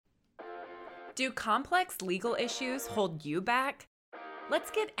Do complex legal issues hold you back?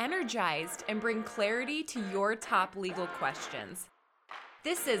 Let's get energized and bring clarity to your top legal questions.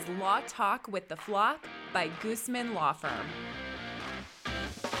 This is Law Talk with the Flock by Gooseman Law Firm.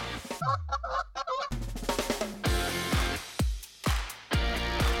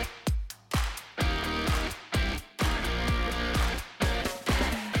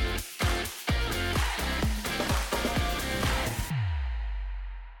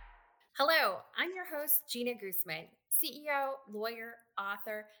 Hello, I'm your host, Gina Gooseman, CEO, lawyer,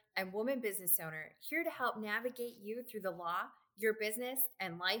 author, and woman business owner, here to help navigate you through the law, your business,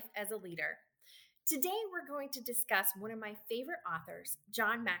 and life as a leader. Today, we're going to discuss one of my favorite authors,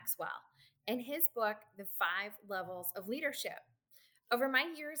 John Maxwell, and his book, The 5 Levels of Leadership. Over my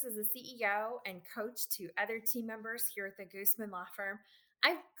years as a CEO and coach to other team members here at the Gooseman Law Firm,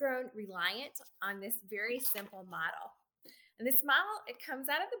 I've grown reliant on this very simple model. And this model, it comes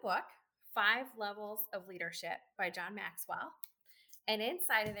out of the book, 5 Levels of Leadership by John Maxwell. And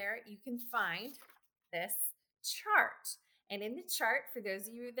inside of there, you can find this chart. And in the chart, for those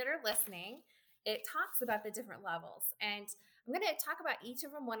of you that are listening, it talks about the different levels. And I'm going to talk about each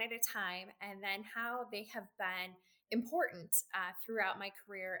of them one at a time and then how they have been important throughout my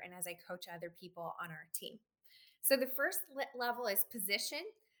career and as I coach other people on our team. So the first level is position.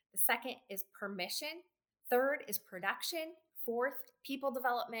 The second is permission. Third is production. Fourth, people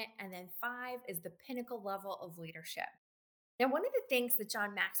development. And then 5 is the pinnacle level of leadership. Now, one of the things that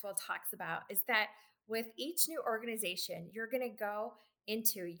John Maxwell talks about is that with each new organization you're going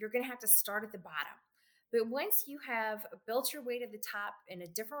to have to start at the bottom. But once you have built your way to the top in a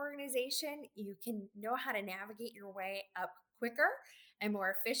different organization, you can know how to navigate your way up quicker and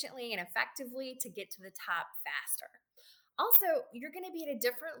more efficiently and effectively to get to the top faster. Also, you're going to be at a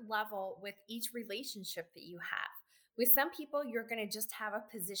different level with each relationship that you have. With some people, you're going to just have a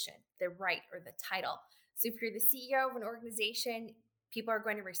position, the right or the title. So if you're the CEO of an organization, people are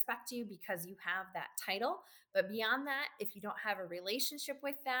going to respect you because you have that title. But beyond that, if you don't have a relationship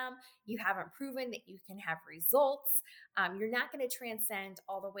with them, you haven't proven that you can have results, you're not going to transcend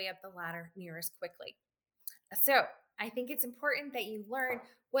all the way up the ladder near as quickly. So I think it's important that you learn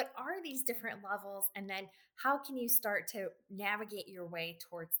what are these different levels and then how can you start to navigate your way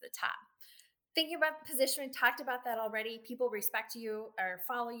towards the top. Thinking about the position, we talked about that already. People respect you or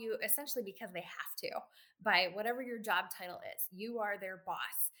follow you essentially because they have to by whatever your job title is. You are their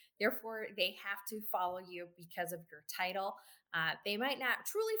boss. Therefore, they have to follow you because of your title. They might not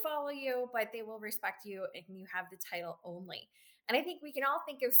truly follow you, but they will respect you and you have the title only. And I think we can all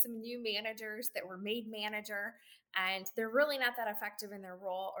think of some new managers that were made manager and they're really not that effective in their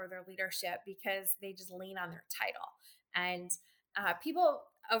role or their leadership because they just lean on their title. And people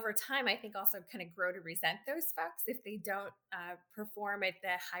over time, I think also kind of grow to resent those folks if they don't perform at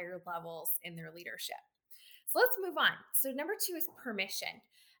the higher levels in their leadership. So let's move on. So number 2 is permission.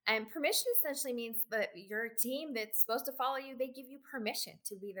 And permission essentially means that your team that's supposed to follow you, they give you permission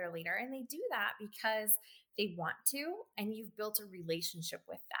to be their leader. And they do that because they want to, and you've built a relationship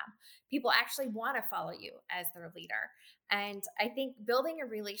with them. People actually want to follow you as their leader. And I think building a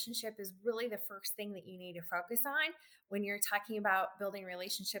relationship is really the first thing that you need to focus on when you're talking about building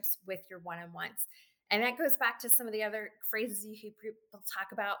relationships with your one-on-ones. And that goes back to some of the other phrases you hear people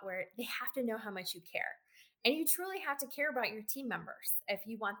talk about where they have to know how much you care. And you truly have to care about your team members if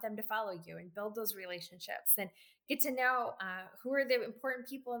you want them to follow you and build those relationships and get to know who are the important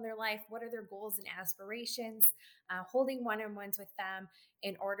people in their life, what are their goals and aspirations, holding one-on-ones with them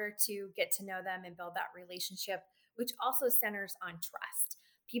in order to get to know them and build that relationship, which also centers on trust.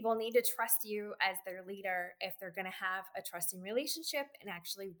 People need to trust you as their leader if they're going to have a trusting relationship and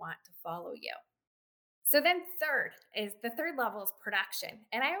actually want to follow you. So then the third level is production.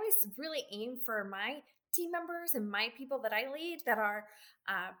 And I always really aim for my team members and my people that I lead that are,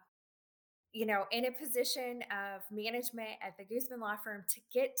 in a position of management at the Gooseman Law Firm to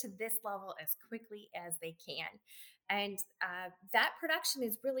get to this level as quickly as they can. And that production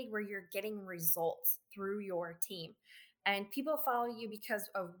is really where you're getting results through your team. And people follow you because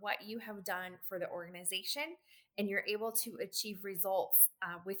of what you have done for the organization, and you're able to achieve results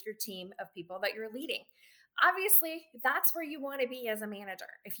with your team of people that you're leading. Obviously, that's where you want to be as a manager.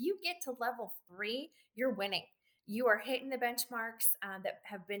 If you get to level 3, you're winning. You are hitting the benchmarks that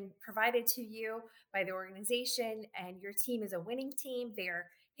have been provided to you by the organization, and your team is a winning team. They're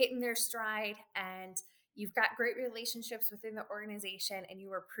hitting their stride, and you've got great relationships within the organization, and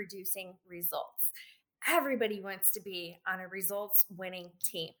you are producing results. Everybody wants to be on a results winning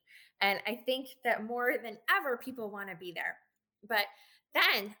team. And I think that more than ever, people want to be there. But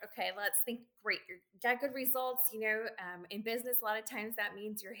Then, okay, let's think, great, you got good results. In business, a lot of times that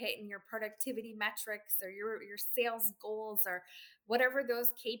means you're hitting your productivity metrics or your sales goals or whatever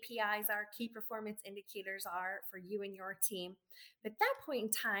those KPIs are, key performance indicators are for you and your team. But at that point in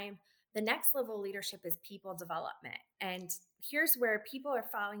time, the next level of leadership is people development. And here's where people are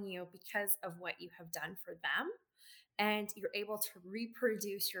following you because of what you have done for them, and you're able to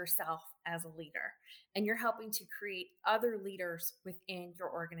reproduce yourself as a leader, and you're helping to create other leaders within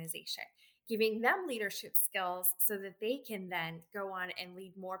your organization, giving them leadership skills so that they can then go on and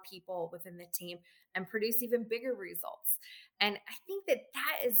lead more people within the team and produce even bigger results. And I think that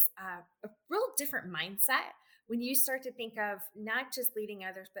that is a real different mindset when you start to think of not just leading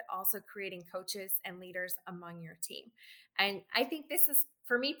others, but also creating coaches and leaders among your team. And I think this is,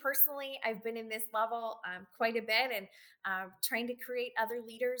 for me personally, I've been in this level quite a bit, and trying to create other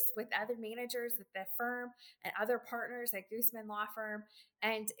leaders with other managers at the firm and other partners at Gooseman Law Firm.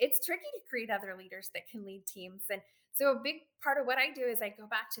 And it's tricky to create other leaders that can lead teams. And so a big part of what I do is I go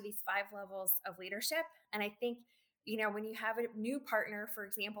back to these 5 levels of leadership. And I think, when you have a new partner, for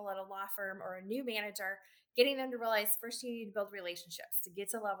example, at a law firm, or a new manager, getting them to realize first you need to build relationships to get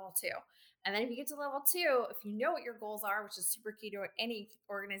to level 2. And then if you get to level 2, if you know what your goals are, which is super key to any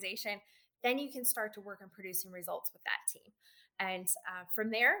organization, then you can start to work on producing results with that team. And from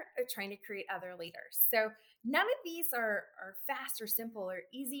there, trying to create other leaders. So none of these are fast or simple or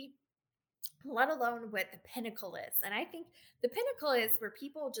easy, let alone what the pinnacle is. And I think the pinnacle is where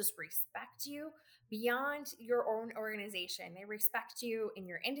people just respect you beyond your own organization. They respect you in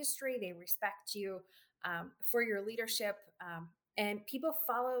your industry. They respect you for your leadership. And people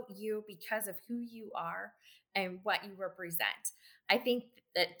follow you because of who you are and what you represent. I think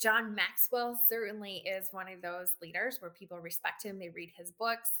that John Maxwell certainly is one of those leaders where people respect him. They read his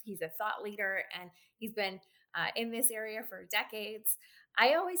books. He's a thought leader, and he's been in this area for decades.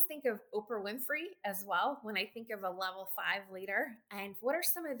 I always think of Oprah Winfrey as well when I think of a level 5 leader. And what are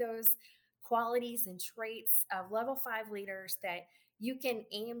some of those qualities and traits of level 5 leaders that you can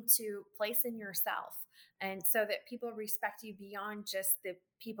aim to place in yourself, and so that people respect you beyond just the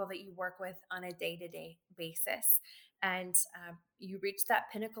people that you work with on a day-to-day basis, and you reach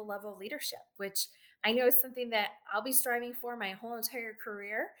that pinnacle level of leadership, which I know is something that I'll be striving for my whole entire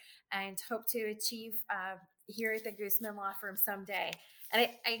career and hope to achieve here at the Gooseman Law Firm someday. And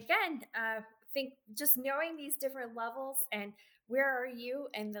I again think just knowing these different levels and where are you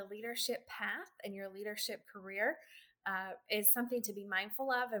in the leadership path and your leadership career is something to be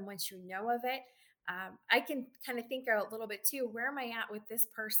mindful of. And once you know of it, I can kind of think a little bit too, where am I at with this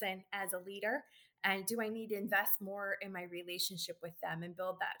person as a leader? And do I need to invest more in my relationship with them and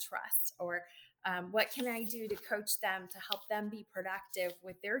build that trust? Or what can I do to coach them to help them be productive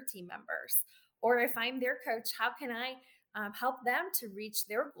with their team members? Or if I'm their coach, how can I help them to reach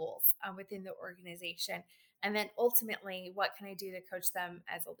their goals within the organization? And then ultimately, what can I do to coach them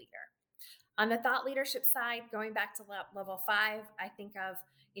as a leader? On the thought leadership side, going back to level 5, I think of,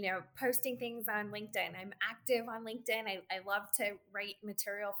 posting things on LinkedIn. I'm active on LinkedIn. I love to write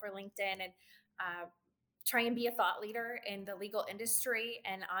material for LinkedIn and try and be a thought leader in the legal industry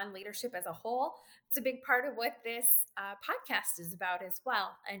and on leadership as a whole. It's a big part of what this podcast is about as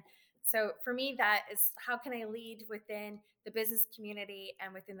well. And so for me, that is, how can I lead within the business community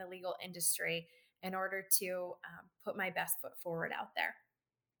and within the legal industry in order to put my best foot forward out there?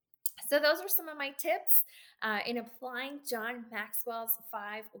 So those are some of my tips in applying John Maxwell's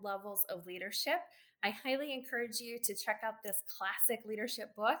 5 levels of leadership. I highly encourage you to check out this classic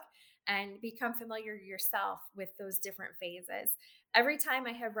leadership book and become familiar yourself with those different phases. Every time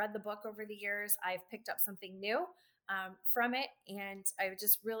I have read the book over the years, I've picked up something new from it. And I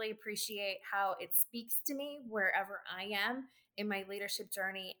just really appreciate how it speaks to me wherever I am in my leadership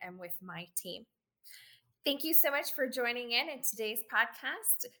journey and with my team. Thank you so much for joining in today's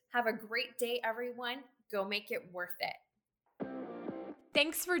podcast. Have a great day, everyone. Go make it worth it.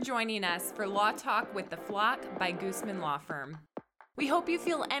 Thanks for joining us for Law Talk with the Flock by Gooseman Law Firm. We hope you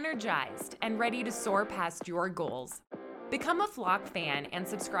feel energized and ready to soar past your goals. Become a Flock fan and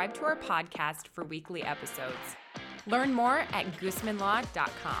subscribe to our podcast for weekly episodes. Learn more at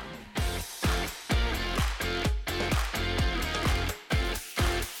goosemanlaw.com.